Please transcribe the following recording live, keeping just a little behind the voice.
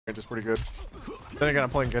Just pretty good. Then again, I'm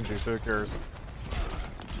playing Genji, so who cares?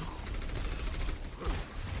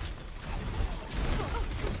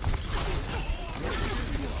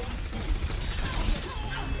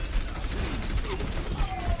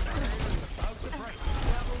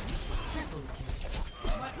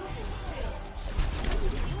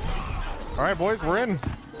 All right, boys, we're in.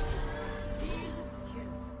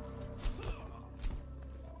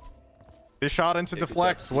 They shot into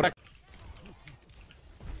deflect. What?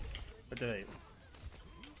 Wait.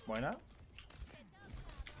 Why not?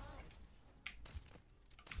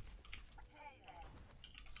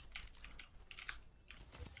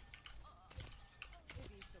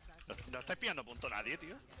 No estáis pillando punto nadie,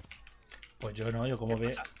 tío. Pues yo no, yo como ¿Qué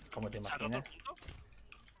ve, pasa? como te ¿Se ha roto imaginas. el punto?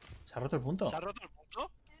 ¿Se ha roto el punto? ¿Se ha roto el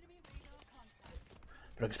punto?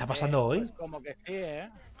 ¿Pero qué está pasando hoy? Pues como que sí,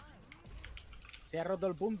 Se ha roto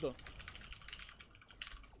el punto.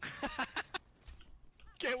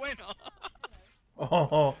 ¡Qué bueno!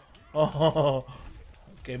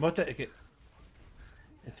 Que hemos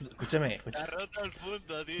Escúchame, Se ha roto el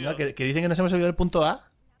punto, tío. No, que dicen que nos hemos olvidado el punto A.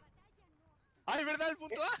 ¡Ah, es verdad el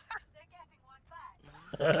punto A!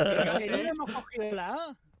 ¿En serio no hemos cogido la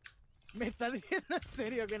A? ¿Me estás diciendo en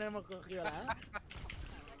serio que no hemos cogido la A?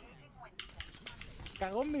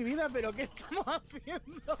 Cagó en mi vida, pero ¿qué estamos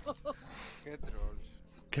haciendo? ¡Qué trolls!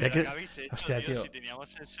 Creía ¿Qué que... habéis hecho, Hostia, tío? tío. Si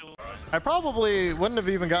teníamos el segundo... I probably wouldn't have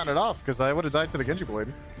even gotten it off because I would have died to the Genji blade.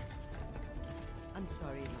 I'm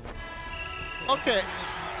sorry, Okay.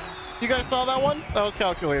 You guys saw that one? That was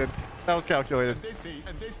calculated. That was calculated. man. 5,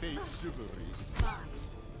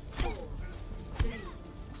 4, 3,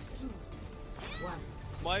 2, 1.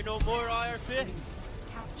 Why no more IRP?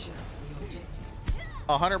 Capture the objective.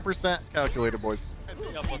 100% calculated, boys.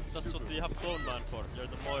 Yeah, but that's what you have gold man for. You're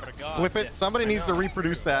the more guy. Flip it. Somebody needs to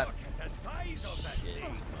reproduce that.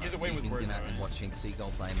 He's away with words. And watching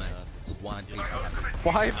Seagull play, mate. Why people happy?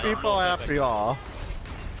 Why people happy? Aw.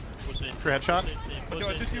 Headshot.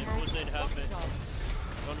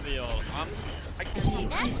 Don't be all.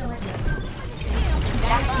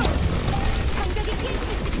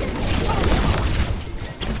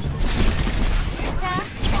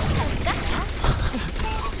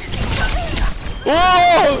 오!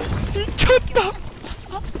 미쳤다.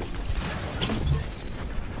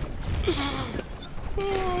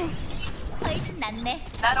 훨씬 낫네.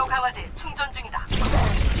 나노 강화제 충전 중이다.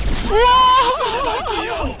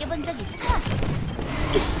 느껴본 적 있어?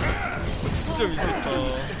 진짜 미쳤다.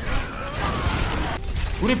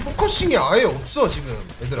 우리 포커싱이 아예 없어 지금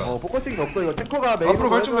얘들아. 포커싱이 없어. 이거 탱커가 메인 앞으로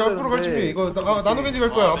갈 준비, 앞으로 갈 준비. 이거 나노 겐지 갈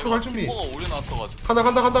거야. 앞으로 갈 준비. 간다.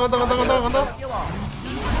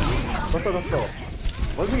 졌어.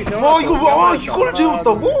 원숭이 대화. 와 이거 와 이걸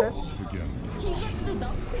재웠다고?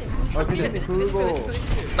 아 근데 그거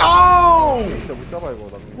아우! 진짜 못 잡아 이거.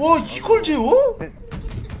 와 이걸 재워?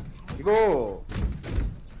 이거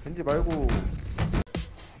겐지 말고.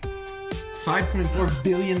 5.4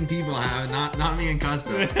 billion people have, not me and Costa.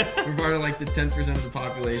 We're part of like the 10% of the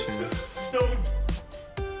population.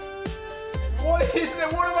 What is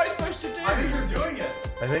it? What am I supposed to do? I think you're doing it.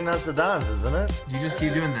 I think that's the dance, isn't it? Do you just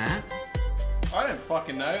keep doing that? I don't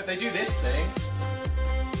fucking know. They do this thing.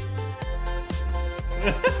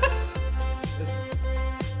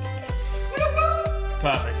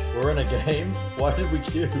 Perfect. We're in a game. Why did we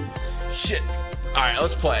queue? Shit. Alright,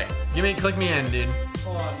 let's play. Click me in, dude.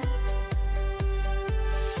 Hold on.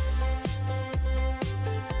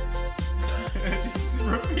 Just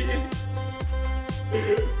repeat it.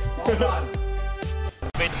 Hold on.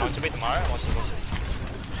 Wait tomorrow. Watch the bosses.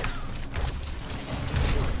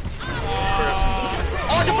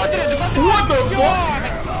 What the fuck?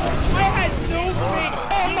 I had no freak.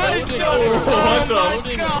 Oh my god! What the?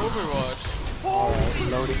 Overwatch.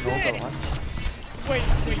 Loading over. Wait,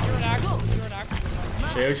 you're an actor.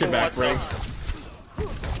 Hey, shit back, break.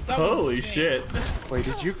 Holy shit. Wait,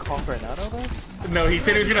 did you call Granado though? No, he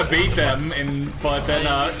said he was gonna beat them, but then,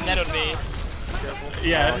 Net on me.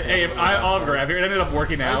 yeah, hey, I'll grab it. It ended up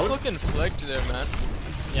working I was out. fucking flicked there, man.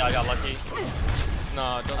 Yeah, I got lucky.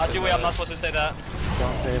 No, don't say that. I'm not supposed to say that.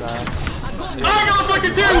 Don't say that. I got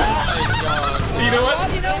reflected too! You know what?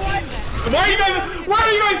 You know what? Why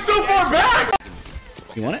are you guys so far back?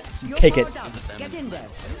 You want it? Take it. Get in there.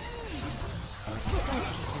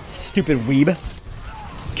 Stupid weeb.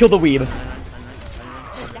 Kill the weeb.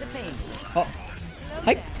 Oh.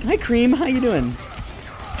 Hi Cream, how you doing?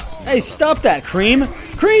 Hey, stop that, Cream!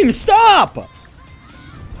 Cream, stop!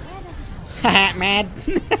 Haha, mad.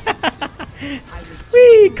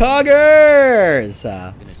 Wee, coggers!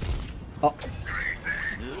 Oh.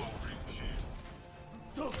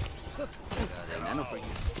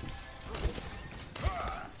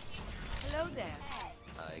 Hello there.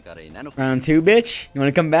 I got a nano. Round 2, bitch. You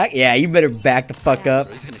wanna come back? Yeah, you better back the fuck up.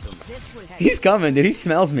 He's coming, dude. He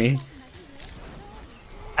smells me.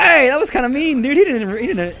 Hey, that was kind of mean, dude. He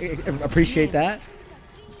didn't appreciate that.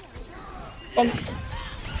 What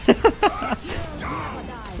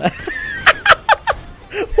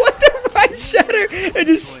the Rhine Shatter? And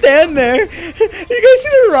just stand there. You guys see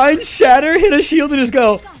the Rhine Shatter hit a shield and just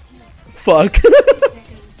go, fuck.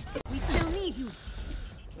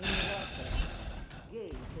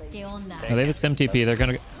 Oh, they have a sim TP. They're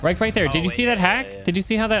gonna right there. Did you see that hack? yeah. Did you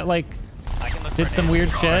see how that like did some weird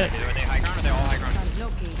shit?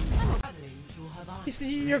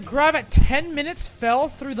 Your grab at 10 minutes fell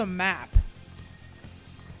through the map.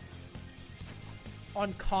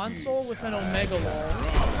 On console with an Omega wall.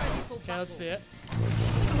 Okay, let's see it.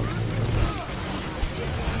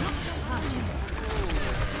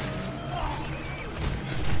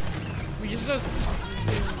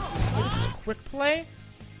 This is quick play?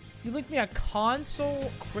 You linked me a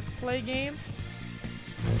console quick play game?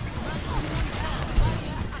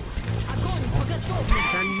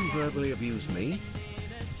 Can you verbally abuse me?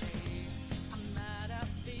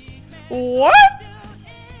 What?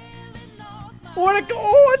 What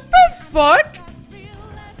the fuck?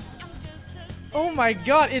 Oh my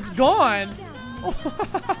god, it's gone.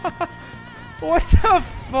 What the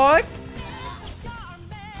fuck?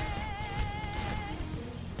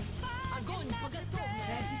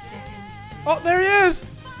 Oh, there he is!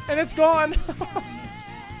 And it's gone.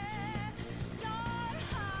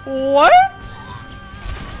 What?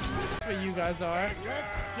 That's what you guys are.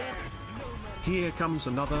 Here comes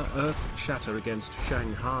another Earth Shatter against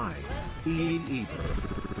Shanghai. We're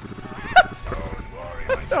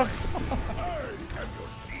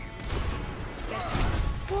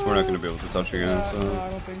not gonna be able to touch again, so. No, I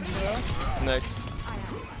don't think so. Next.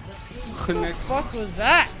 What the fuck was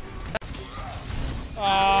that?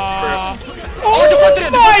 Oh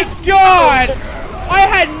my god! I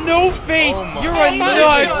had no faith! You're a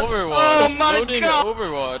nut! Oh my god!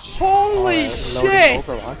 Overwatch. Holy shit!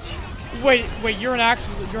 Overwatch. Wait, you're an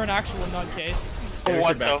actual nutcase.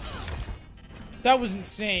 What the? That was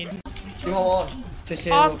insane.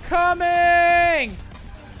 I'm coming!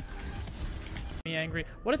 Me angry.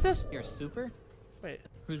 What is this? You're super? Wait.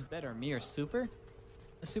 Who's better, me or Super?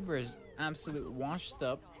 The Super is absolute washed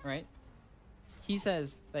up, right? He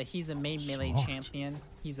says that he's the main melee champion.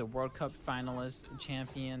 He's a World Cup finalist,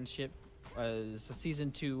 championship,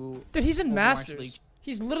 season 2. Dude, he's in Overwatch Masters. League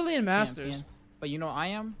He's literally in Masters. champion. But you know what I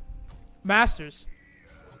am? Masters.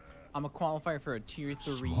 I'm a qualifier for a tier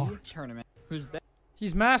 3 tournament. Who's better?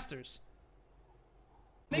 He's Masters.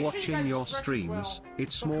 Watching your streams,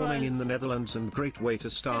 it's morning in the Netherlands and great way to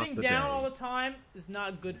start Sitting the down day. all the time is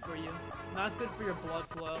not good for you. Not good for your blood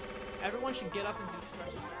flow. Everyone should get up and do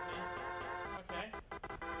stretches with me. Okay?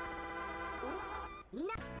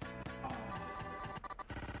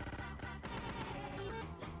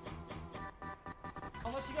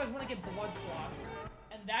 Unless you guys want to get blood clots.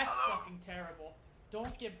 And that's fucking terrible.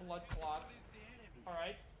 Don't get blood clots.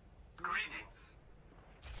 Alright?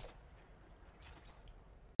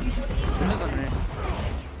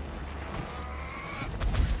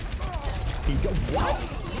 What?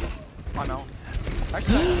 Oh no.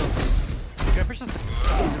 Actually, can I push this?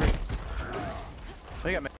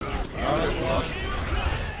 They got me.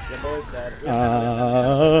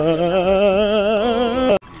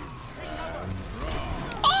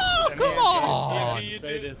 Oh, come on!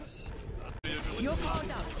 Say this. You're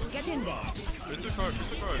called out. Get in there. Where's the card? Where's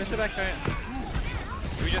the card? Just back there.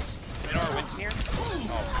 Do we just win our wins here?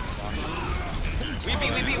 Oh, fuck. We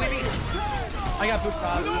beat. I got boot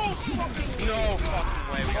caught. No fucking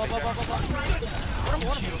way. We got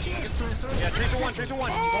yeah, 3 for 1.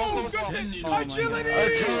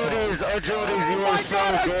 Agilities, you are so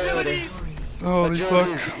good. Holy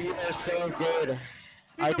Agilities, fuck. you are so good.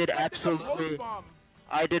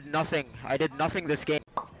 I did nothing this game.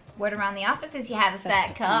 Word around the office is you have a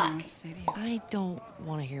fat cock. I don't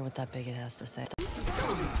want to hear what that bigot has to say.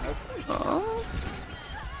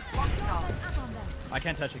 I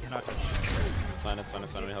can't touch it, cannot touch it. It's fine,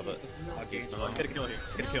 let me help it. Okay, let's get a kill here.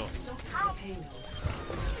 Let's get a kill.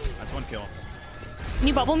 That's 1 kill. Can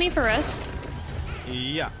you bubble me for us?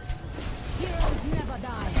 Yeah.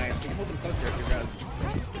 Nice. You can hold them closer if you guys.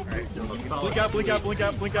 Alright.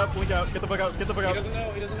 Blink out. Get the fuck out. He doesn't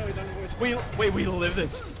know. He's on your voice. Wait, we live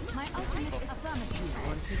this.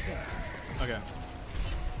 Okay.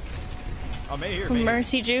 Oh, May here.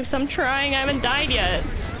 Mercy Juice, I'm trying. I haven't died yet.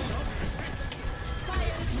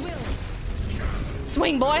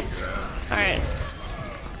 Swing, boy. Alright.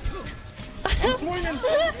 I'm swinging.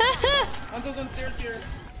 Anto's on stairs here.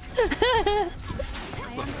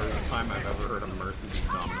 the first time I've ever heard a Mercy be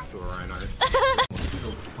dominant to a Reinhardt.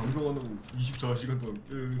 방송하는 24시간 동안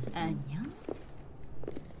계속. 안녕.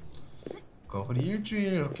 그리고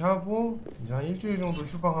일주일 이렇게 하고 이제 한 일주일 정도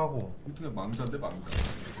휴방하고. 유튜브에 망자인데 망자.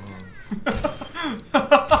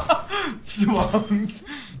 어. 진짜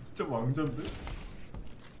망자인데?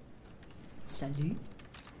 Salut.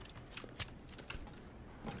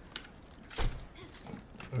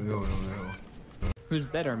 왜요? Who's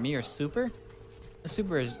better, me or Super?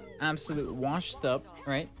 Super is absolute washed up,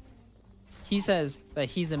 right? He says that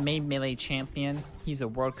he's the main melee champion. He's a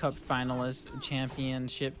World Cup finalist,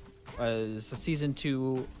 championship, is a Season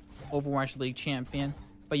 2 Overwatch League champion.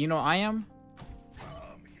 But you know what I am?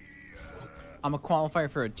 I'm a qualifier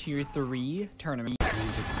for a Tier 3 tournament.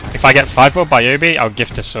 If I get 5-0 by Ubi, I'll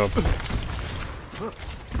gift a sub.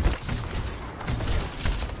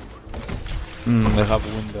 They have a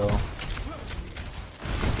window.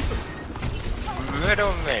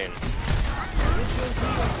 Little man.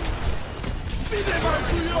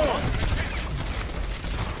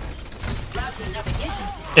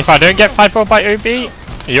 If I don't get 5-0 by Ubi,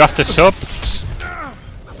 you have to sub.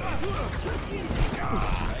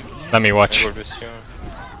 Let me watch.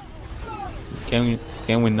 Can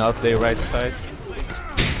we not play right side?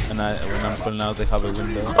 And when I'm pulling out, they have a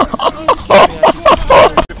window.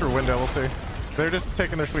 Get through window, we'll see. They're just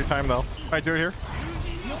taking their sweet time though. Alright, do it here.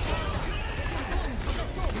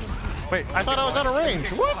 Wait, I thought I was out of range.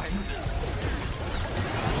 What?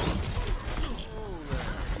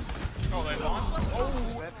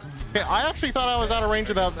 Okay, I actually thought I was out of range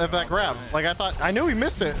of that grab. Like I knew he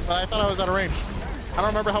missed it, but I thought I was out of range. I don't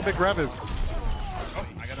remember how big grab is. Oh,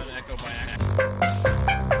 I got an echo by accident.